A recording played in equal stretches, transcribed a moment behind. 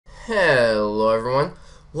Hello everyone,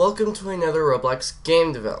 welcome to another Roblox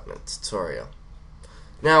game development tutorial.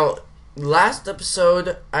 Now, last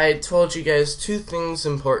episode I told you guys two things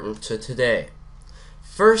important to today.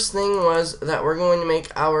 First thing was that we're going to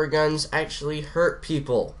make our guns actually hurt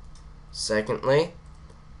people. Secondly,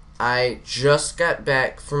 I just got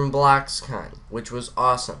back from BloxCon, which was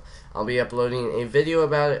awesome. I'll be uploading a video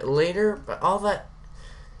about it later, but all that,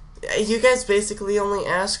 you guys basically only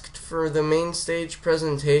asked for the main stage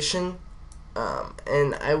presentation,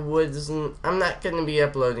 and I'm not going to be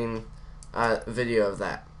uploading a video of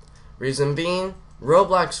that. Reason being,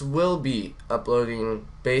 Roblox will be uploading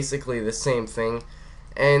basically the same thing,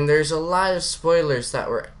 and there's a lot of spoilers that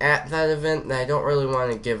were at that event that I don't really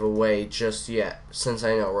want to give away just yet, since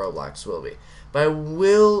I know Roblox will be. But I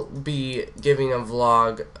will be giving a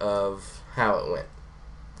vlog of how it went.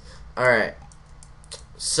 Alright.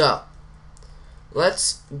 So,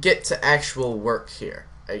 let's get to actual work here,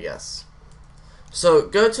 I guess. So,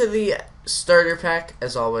 go to the starter pack,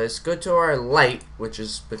 as always. Go to our light, which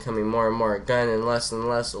is becoming more and more a gun and less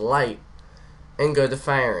light, and go to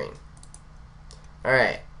firing.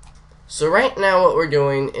 Alright. So, right now what we're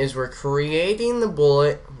doing is we're creating the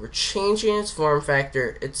bullet, we're changing its form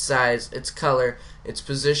factor, its size, its color, its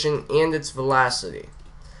position, and its velocity.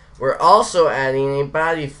 We're also adding a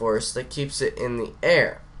body force that keeps it in the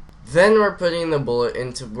air. Then we're putting the bullet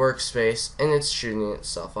into workspace and it's shooting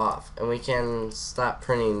itself off. And we can stop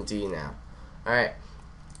printing D now. Alright.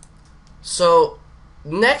 So,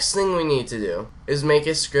 next thing we need to do is make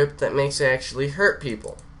a script that makes it actually hurt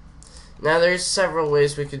people. Now there's several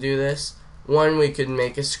ways we could do this. One, we could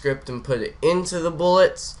make a script and put it into the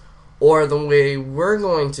bullets. Or the way we're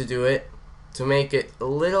going to do it, to make it a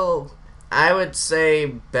little, I would say,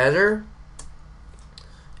 better,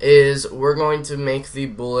 is we're going to make the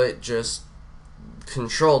bullet just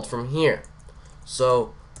controlled from here.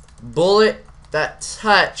 So, bullet that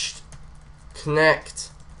touched, connect,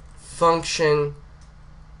 function,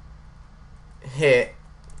 hit.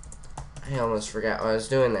 I almost forgot what I was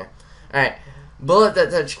doing there. Alright, bullet that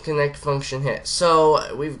touched, connect, function, hit.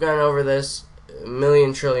 So, we've gone over this a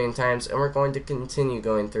million trillion times, and we're going to continue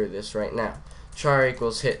going through this right now. Char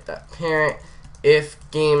equals hit dot parent. If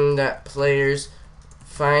game dot players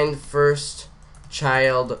find first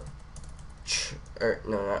child,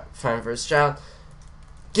 find first child.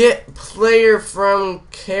 Get player from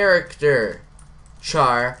character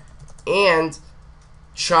char, and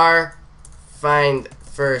char find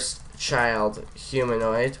first child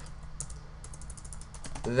humanoid.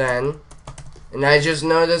 Then, and I just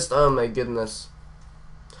noticed, oh my goodness,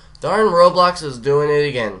 darn, Roblox is doing it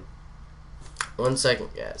again. 1 second,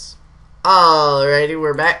 guys. Alrighty,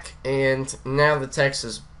 we're back, and now the text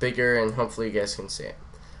is bigger, and hopefully you guys can see it.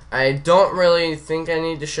 I don't really think I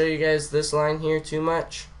need to show you guys this line here too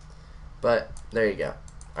much, but there you go.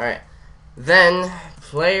 Alright, then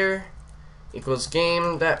player equals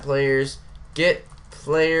game dot players get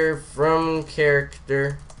player from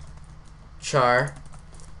character char.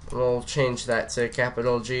 We'll change that to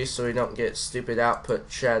capital G so we don't get stupid output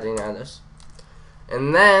shouting at us.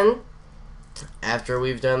 And then, after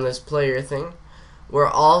we've done this player thing, we're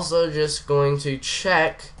also just going to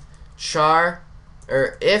check char,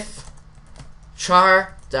 or if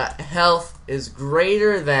char.health is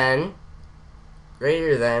greater than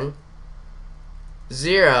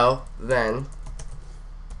 0, then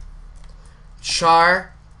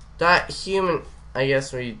char.human, I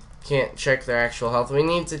guess we can't check their actual health. We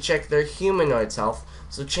need to check their humanoid's health.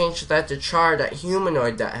 So change that to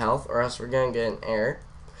char.humanoid.health, or else we're going to get an error.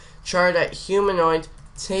 Char.humanoid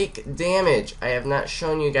take damage. I have not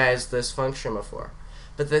shown you guys this function before,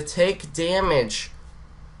 but the take damage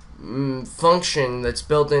function that's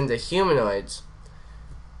built into humanoids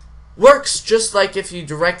works just like if you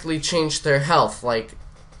directly change their health, like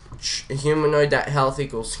humanoid.health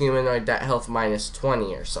equals humanoid.health minus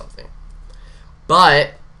 20 or something.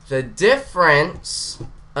 But the difference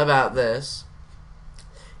about this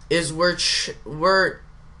is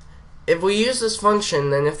if we use this function,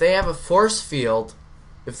 then if they have a force field,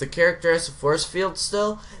 if the character has a force field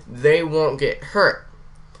still, they won't get hurt.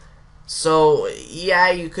 So, yeah,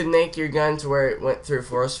 you could make your gun to where it went through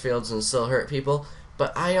force fields and still hurt people,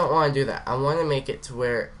 but I don't want to do that. I want to make it to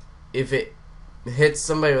where if it hits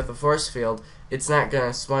somebody with a force field, it's not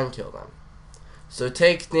going to spawn kill them. So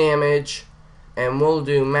take damage, and we'll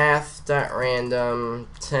do math.random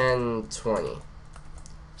 1020.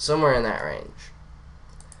 Somewhere in that range.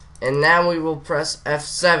 And now we will press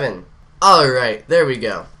F7. Alright, there we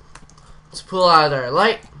go. Let's pull out our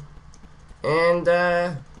light and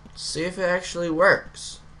see if it actually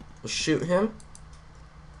works. We'll shoot him.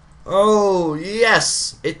 Oh,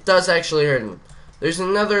 yes! It does actually hurt him. There's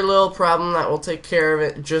another little problem that we'll take care of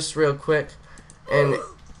it just real quick. And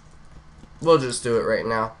we'll just do it right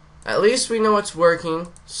now. At least we know it's working,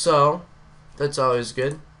 so that's always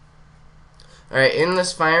good. Alright, in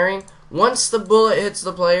this firing, once the bullet hits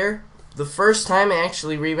the player, the first time it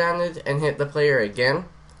actually rebounded and hit the player again.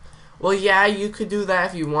 Well, yeah, you could do that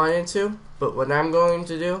if you wanted to, but what I'm going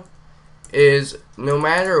to do is no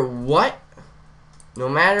matter what,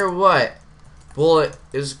 the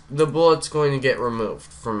bullet's going to get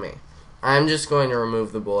removed from me. I'm just going to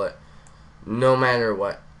remove the bullet no matter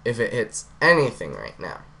what if it hits anything right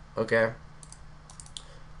now. Okay?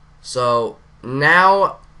 So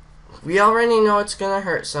now we already know it's gonna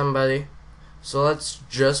hurt somebody. So let's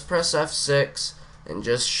just press F6 and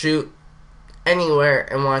just shoot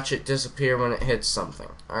anywhere and watch it disappear when it hits something.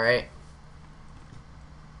 Alright?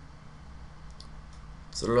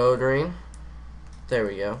 It's loading. There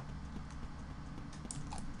we go.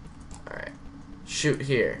 Alright. Shoot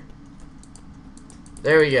here.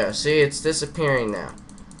 There we go. See, it's disappearing now.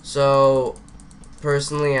 So,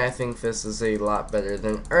 personally, I think this is a lot better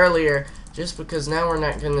than earlier, just because now we're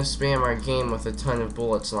not going to spam our game with a ton of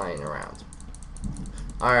bullets lying around.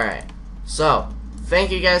 Alright. So,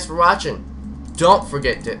 thank you guys for watching. Don't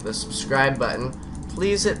forget to hit the subscribe button.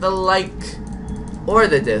 Please hit the like or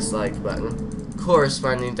the dislike button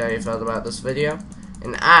corresponding to how you felt about this video.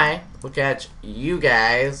 And I will catch you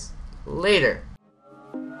guys later.